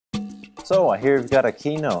So I hear you've got a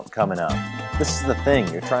keynote coming up. This is the thing,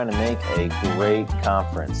 you're trying to make a great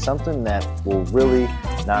conference, something that will really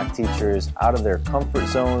knock teachers out of their comfort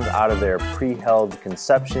zones, out of their pre-held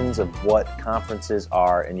conceptions of what conferences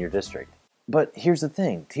are in your district. But here's the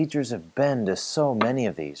thing, teachers have been to so many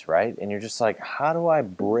of these, right? And you're just like, how do I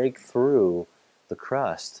break through the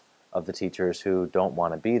crust of the teachers who don't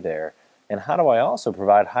want to be there? And how do I also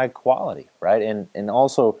provide high quality, right? And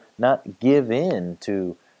also not give in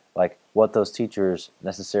to like what those teachers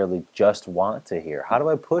necessarily just want to hear. How do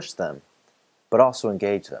I push them, but also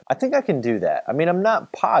engage them? I think I can do that. I mean, I'm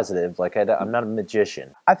not positive, like I'm not a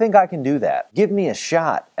magician. I think I can do that. Give me a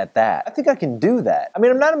shot at that. I think I can do that. I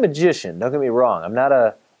mean, I'm not a magician, don't get me wrong. I'm not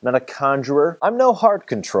a conjurer. I'm no heart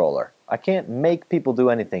controller. I can't make people do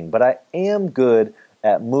anything, but I am good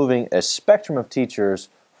at moving a spectrum of teachers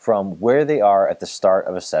from where they are at the start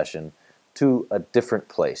of a session to a different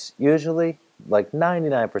place. Usually, like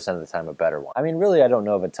 99% of the time, a better one. I mean, really, I don't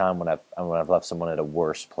know of a time when I've left someone at a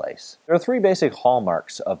worse place. There are three basic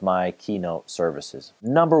hallmarks of my keynote services.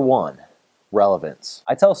 Number one, relevance.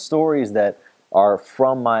 I tell stories that are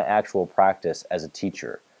from my actual practice as a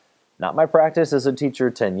teacher. Not my practice as a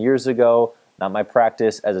teacher 10 years ago, not my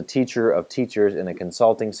practice as a teacher of teachers in a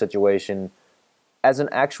consulting situation, as an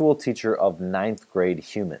actual teacher of 9th grade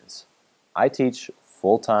humans. I teach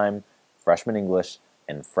full-time freshman English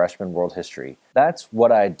and freshman world history. That's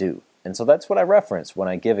what I do. And so that's what I reference when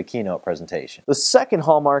I give a keynote presentation. The second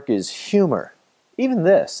hallmark is humor. Even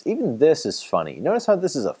this is funny. Notice how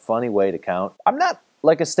this is a funny way to count? I'm not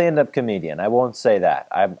like a stand-up comedian. I won't say that.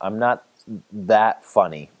 I'm not that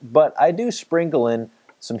funny. But I do sprinkle in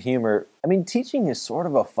some humor. I mean, teaching is sort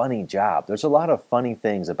of a funny job. There's a lot of funny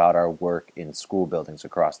things about our work in school buildings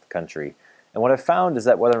across the country. And what I've found is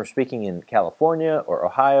that whether I'm speaking in California or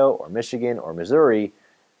Ohio or Michigan or Missouri,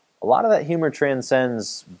 a lot of that humor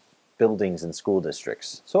transcends buildings and school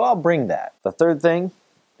districts. So I'll bring that. The third thing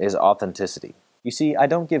is authenticity. You see, I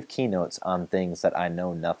don't give keynotes on things that I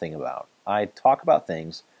know nothing about. I talk about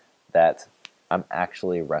things that I'm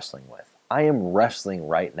actually wrestling with. I am wrestling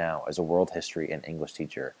right now as a world history and English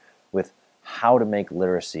teacher with how to make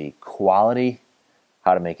literacy quality,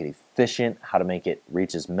 how to make it efficient, how to make it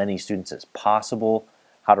reach as many students as possible,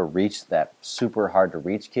 how to reach that super hard to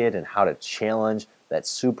reach kid, and how to challenge that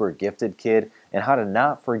super gifted kid, and how to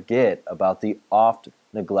not forget about the oft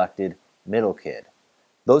neglected middle kid.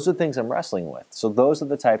 Those are things I'm wrestling with. So those are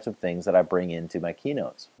the types of things that I bring into my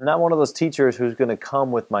keynotes. I'm not one of those teachers who's going to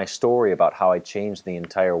come with my story about how I changed the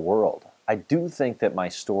entire world. I do think that my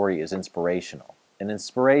story is inspirational, and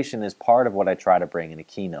inspiration is part of what I try to bring in a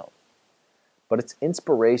keynote. But it's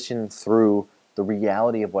inspiration through the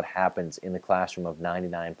reality of what happens in the classroom of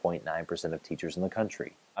 99.9% of teachers in the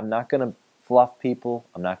country. I'm not going to fluff people.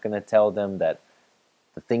 I'm not going to tell them that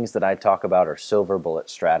the things that I talk about are silver bullet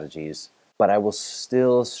strategies, but I will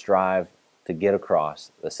still strive to get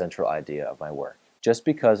across the central idea of my work. Just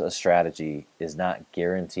because a strategy is not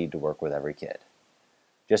guaranteed to work with every kid,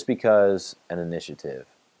 just because an initiative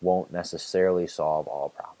won't necessarily solve all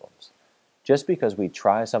problems, just because we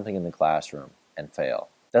try something in the classroom and fail,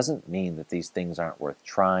 doesn't mean that these things aren't worth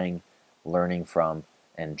trying, learning from,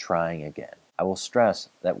 and trying again. I will stress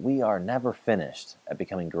that we are never finished at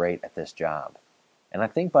becoming great at this job. And I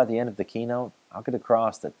think by the end of the keynote, I'll get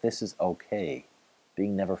across that this is okay.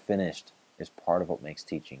 Being never finished is part of what makes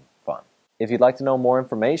teaching fun. If you'd like to know more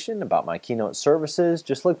information about my keynote services,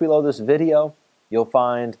 just look below this video. You'll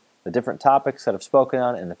find the different topics that I've spoken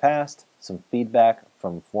on in the past, some feedback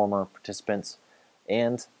from former participants,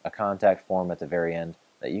 and a contact form at the very end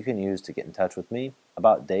that you can use to get in touch with me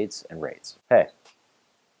about dates and rates. Hey,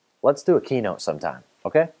 let's do a keynote sometime,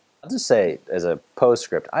 okay? I'll just say as a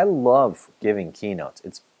postscript, I love giving keynotes.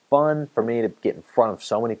 It's fun for me to get in front of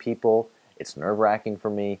so many people. It's nerve-wracking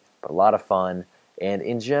for me, but a lot of fun. And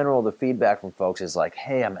in general, the feedback from folks is like,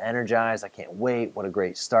 hey, I'm energized, I can't wait, what a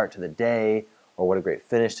great start to the day, or what a great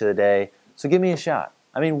finish to the day. So give me a shot.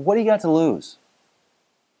 I mean, what do you got to lose?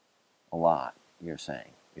 A lot, you're saying.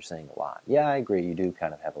 You're saying a lot. Yeah, I agree, you do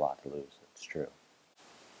kind of have a lot to lose. It's true.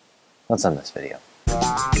 Let's end this video.